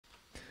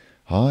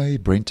Hi,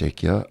 BrenTech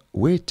here,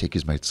 where tech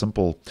is made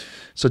simple.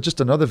 So just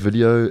another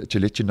video to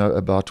let you know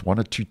about one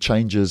or two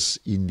changes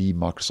in the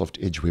Microsoft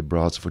Edge web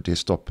browser for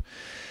desktop.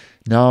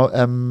 Now,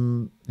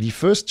 the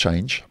first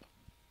change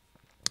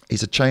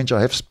is a change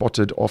I have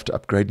spotted after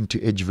upgrading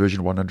to Edge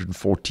version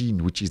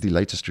 114, which is the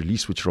latest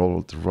release, which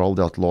rolled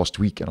out last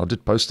week, and I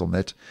did post on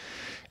that,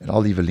 and I'll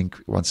leave a link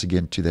once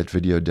again to that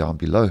video down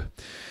below.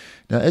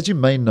 Now, as you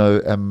may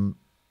know,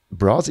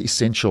 Browser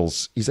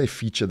Essentials is a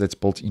feature that's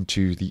built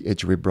into the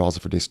Edge web browser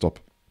for desktop.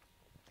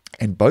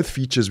 And both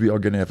features we are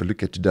going to have a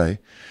look at today.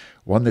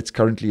 One that's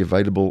currently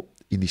available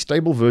in the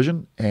stable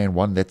version and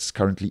one that's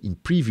currently in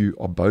preview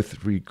are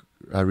both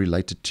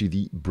related to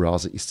the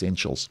Browser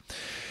Essentials.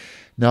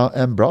 Now,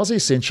 Browser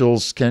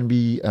Essentials can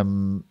be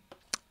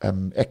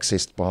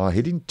accessed by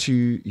heading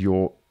to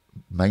your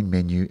main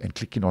menu and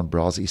clicking on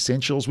Browser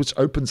Essentials, which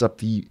opens up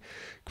the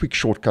quick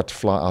shortcut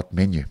flyout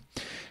menu.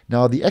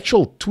 Now, the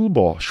actual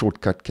toolbar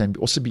shortcut can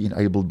also be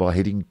enabled by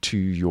heading to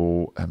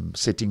your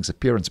settings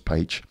appearance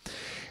page.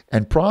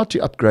 And prior to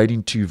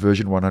upgrading to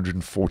version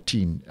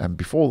 114,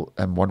 before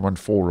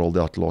 114 rolled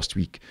out last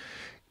week,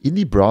 in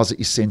the Browser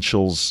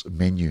Essentials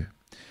menu,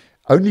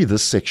 only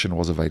this section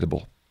was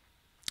available,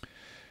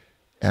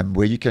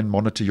 where you can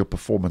monitor your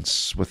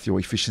performance with your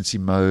efficiency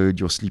mode,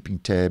 your sleeping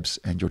tabs,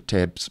 and your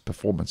tabs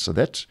performance. So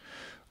that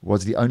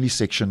was the only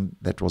section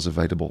that was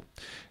available.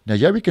 Now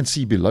here we can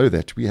see below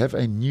that we have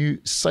a new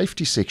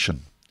safety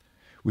section,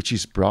 which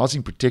is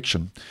browsing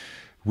protection,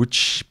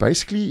 which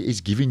basically is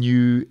giving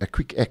you a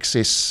quick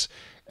access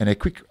and a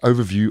quick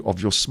overview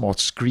of your smart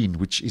screen,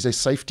 which is a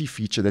safety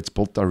feature that's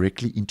built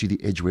directly into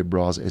the Edge web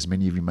browser, as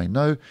many of you may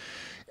know.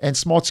 And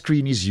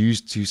SmartScreen is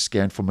used to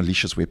scan for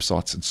malicious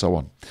websites and so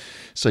on.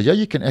 So here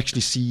you can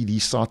actually see the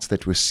sites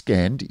that were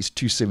scanned is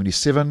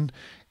 277,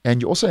 and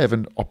you also have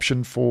an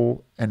option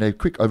for and a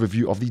quick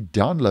overview of the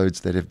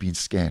downloads that have been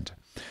scanned.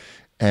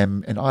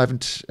 And I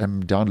haven't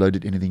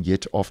downloaded anything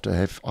yet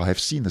after I have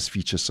seen this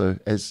feature. So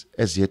as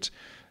yet,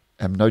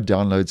 no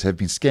downloads have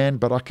been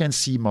scanned, but I can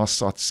see my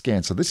sites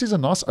scanned. So this is a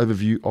nice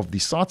overview of the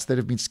sites that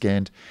have been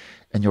scanned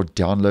and your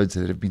downloads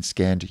that have been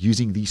scanned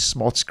using the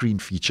SmartScreen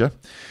feature,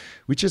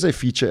 which is a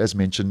feature, as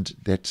mentioned,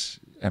 that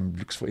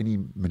looks for any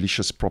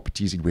malicious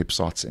properties in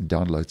websites and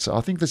downloads. So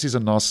I think this is a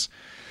nice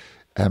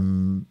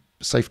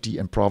safety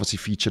and privacy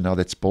feature now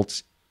that's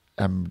built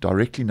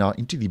directly now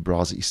into the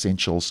Browser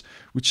Essentials,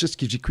 which just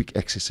gives you quick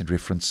access and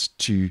reference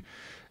to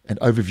an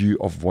overview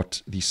of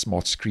what the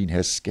SmartScreen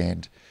has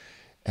scanned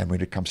and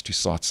when it comes to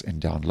sites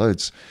and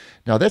downloads.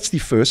 Now that's the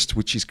first,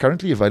 which is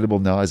currently available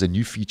now as a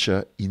new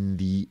feature in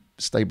the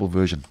stable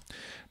version.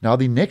 Now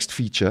the next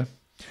feature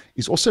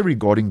is also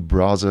regarding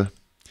browser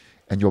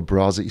and your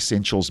Browser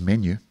Essentials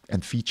menu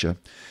and feature,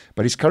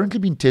 but it's currently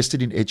being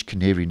tested in Edge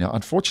Canary. Now,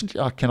 unfortunately,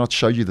 I cannot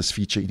show you this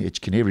feature in Edge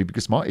Canary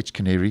because my Edge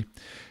Canary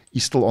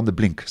is still on the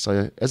blink.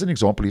 So as an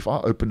example, if I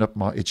open up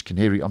my Edge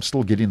Canary, I'm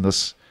still getting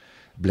this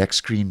black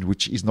screen,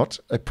 which is not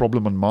a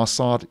problem on my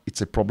side.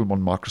 It's a problem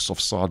on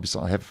Microsoft's side, because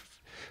I have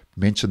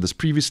mentioned this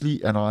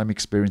previously, and I'm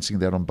experiencing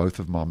that on both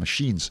of my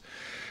machines.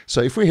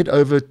 So if we head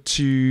over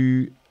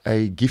to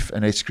a GIF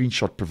and a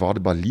screenshot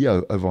provided by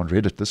Leo over on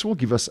Reddit, this will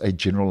give us a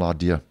general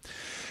idea.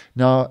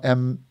 Now,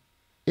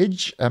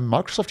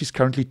 Microsoft is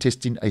currently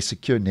testing a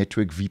secure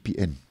network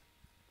VPN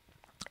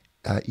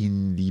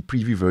in the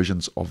preview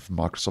versions of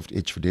Microsoft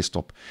Edge for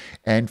desktop.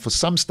 And for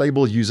some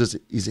stable users,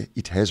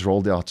 it has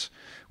rolled out,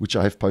 which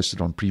I have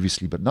posted on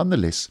previously. But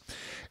nonetheless,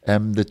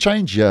 the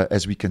change here,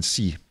 as we can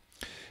see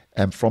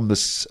from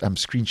this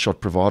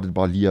screenshot provided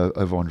by Leo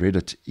over on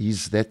Reddit,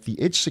 is that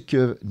the Edge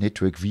Secure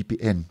Network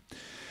VPN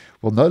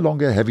will no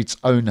longer have its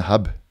own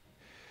hub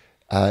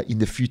in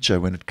the future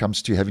when it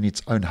comes to having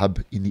its own hub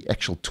in the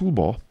actual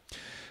toolbar.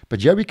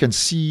 But here we can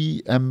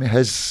see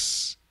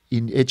has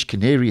in Edge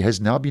Canary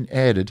has now been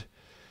added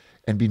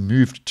and been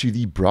moved to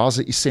the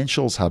Browser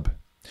Essentials hub.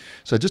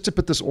 So just to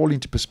put this all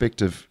into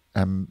perspective,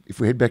 if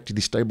we head back to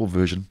the stable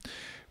version,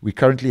 we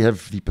currently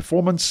have the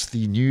performance,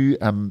 the new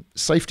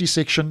safety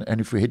section,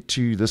 and if we head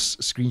to this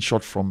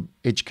screenshot from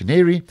Edge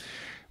Canary,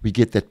 we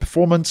get that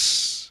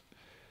performance,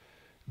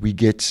 we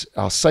get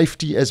our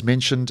safety as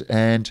mentioned,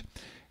 and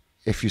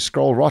if you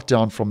scroll right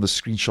down from the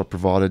screenshot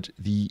provided,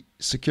 the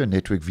Secure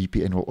Network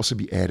VPN will also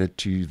be added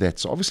to that.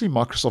 So obviously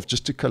Microsoft,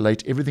 just to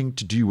collate everything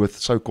to do with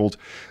so-called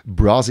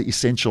Browser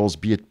Essentials,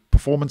 be it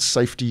performance,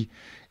 safety,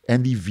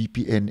 and the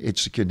VPN Edge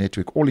Secure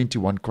Network, all into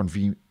one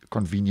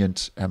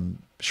convenient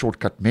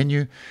shortcut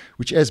menu,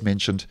 which, as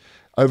mentioned,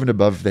 over and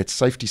above that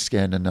safety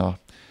scanner now,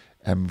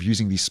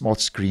 using the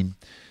SmartScreen,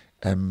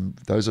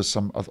 those are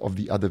some of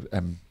the other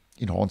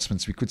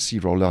enhancements we could see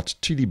roll out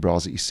to the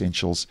Browser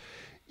Essentials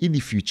in the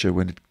future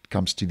when it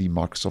comes to the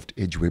Microsoft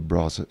Edge web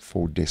browser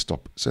for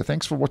desktop. So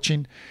thanks for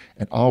watching,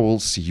 and I will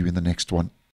see you in the next one.